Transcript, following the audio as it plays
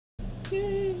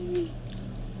Yay.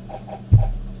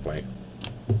 Wait.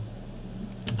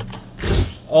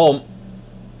 Oh.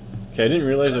 Okay, I didn't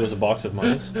realize it was a box of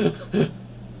mines.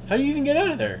 How do you even get out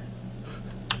of there?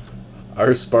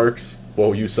 Our Sparks.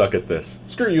 Whoa, you suck at this.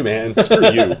 Screw you, man.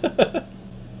 Screw you.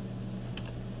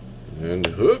 And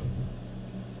whoop.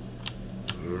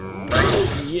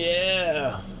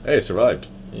 Yeah. Hey, survived.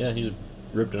 Yeah, he just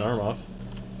ripped an arm off.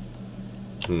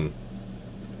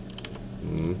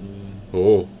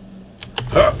 Oh.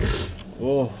 Ha!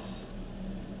 Oh.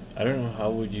 I don't know, how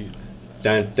would you...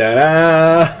 Dun, da,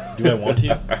 da. Do I want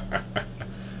to?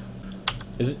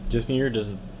 Is it just me or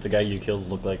does the guy you killed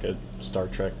look like a Star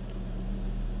Trek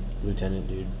lieutenant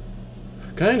dude?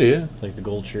 Kinda, yeah. Like the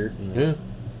gold shirt? And Yeah.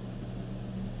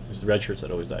 It's the red shirts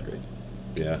that always died, right?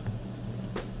 Yeah.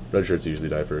 Red shirts usually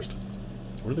die first.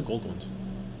 What are the gold ones?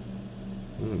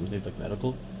 They have like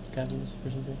medical cabins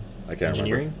or something? I can't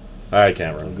Engineering? remember. I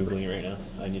can't I'm remember. Googling it right now.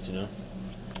 I need to know.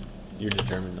 You're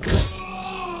determined though.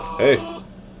 Hey.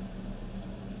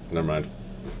 Never mind.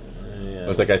 Yeah. I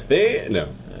was like, I think... No.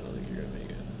 I don't think you're gonna make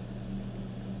it.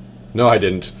 No, I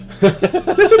didn't.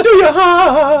 Listen to your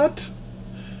heart!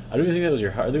 I don't even think that was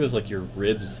your heart. I think it was like your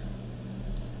ribs.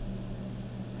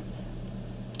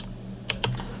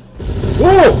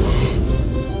 Whoa!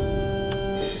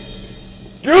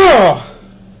 Yeah!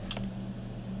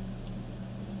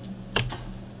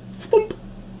 Thump.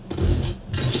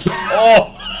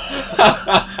 Oh!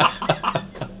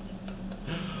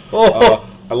 Oh!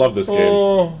 I love this game.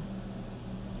 Oh!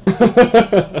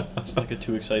 Just not get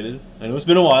too excited. I know it's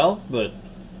been a while, but...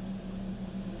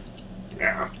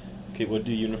 Yeah. Okay, what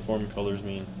do uniform colors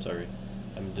mean? Sorry.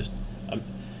 I'm...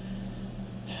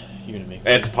 You're gonna make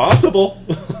me... It's possible.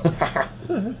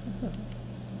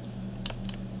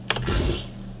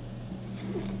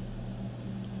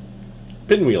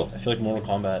 Pinwheel. I feel like Mortal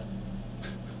Kombat.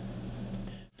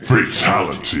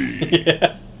 Fatality.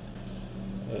 Yeah.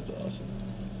 That's awesome.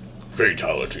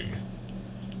 Fatality.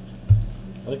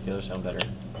 I like the other sound better.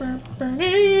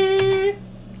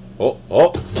 Oh,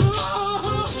 oh.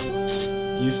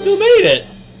 You still made it!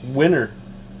 Winner.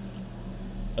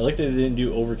 I like that they didn't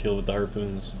do overkill with the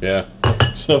harpoons. Yeah.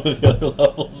 Some of the other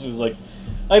levels was like,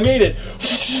 I made it!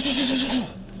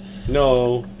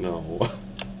 No, no.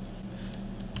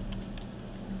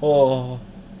 Oh,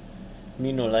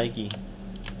 me no likey.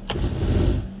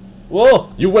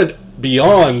 Whoa! You went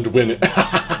beyond winning.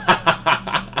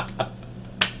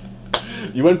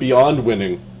 You went beyond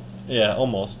winning. Yeah,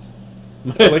 almost.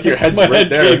 Like your head's My right head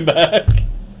there. came back.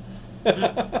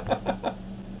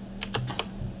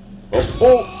 Oh,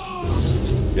 oh.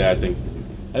 Yeah, I think.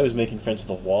 I was making friends with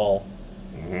a wall.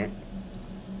 Mm-hmm.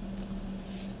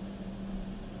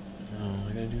 Oh,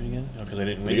 I gotta do it again? Oh, because I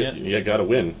didn't win yet? You gotta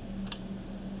win.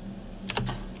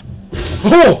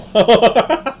 Oh!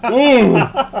 Ooh!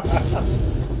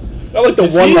 I like the one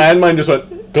see? landmine just went.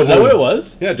 Is that what it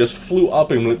was? Yeah, just flew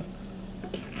up and went.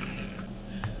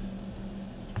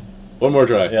 One more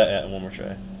try. Yeah, one more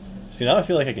try. See, now I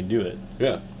feel like I can do it.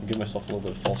 Yeah. Give myself a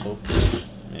little bit of false hope.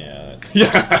 Yeah, that's...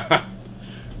 Yeah.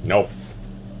 Nope.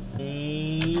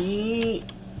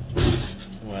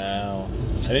 Wow.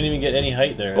 I didn't even get any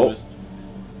height there. Oh. It was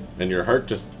And your heart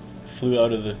just flew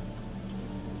out of the...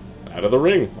 out of the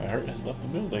ring. My heart has left the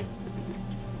building.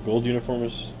 Gold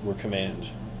uniforms were command.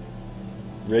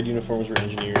 Red uniforms were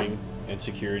engineering and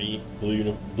security.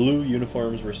 Blue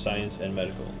uniforms were science and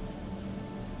medical.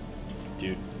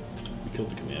 Dude, we killed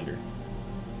the commander.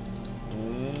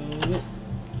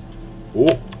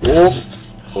 Oh, oh,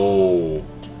 oh.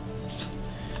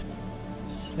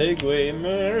 Segway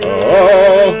man.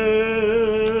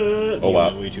 Oh, wow.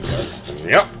 Went way too far.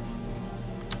 Yep.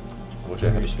 I wish I Are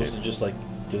had you a supposed to just like?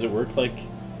 Does it work like?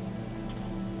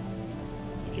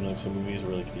 You know, like some movies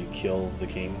where like if you kill the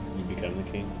king, you become the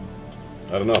king.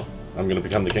 I don't know. I'm gonna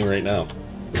become the king right now.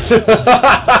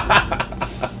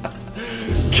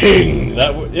 King.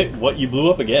 What? You blew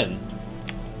up again?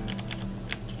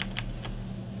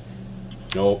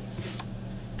 Nope.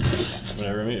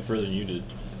 Whatever. I made it further than you did.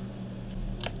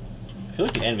 I feel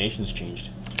like the animation's changed.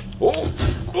 Oh.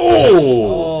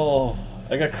 Oh. Oh,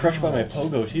 I got crushed by my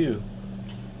pogo too.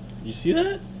 You see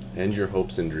that? And your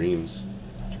hopes and dreams.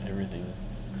 Everything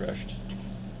crushed.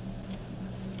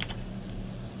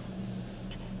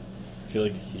 I feel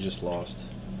like he just lost.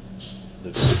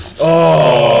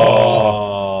 Oh.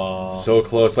 So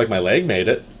close. Like my leg made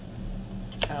it.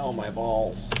 Ow, my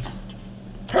balls.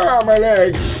 Ah, my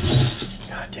leg.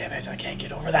 God damn it, I can't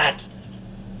get over that.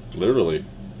 Literally.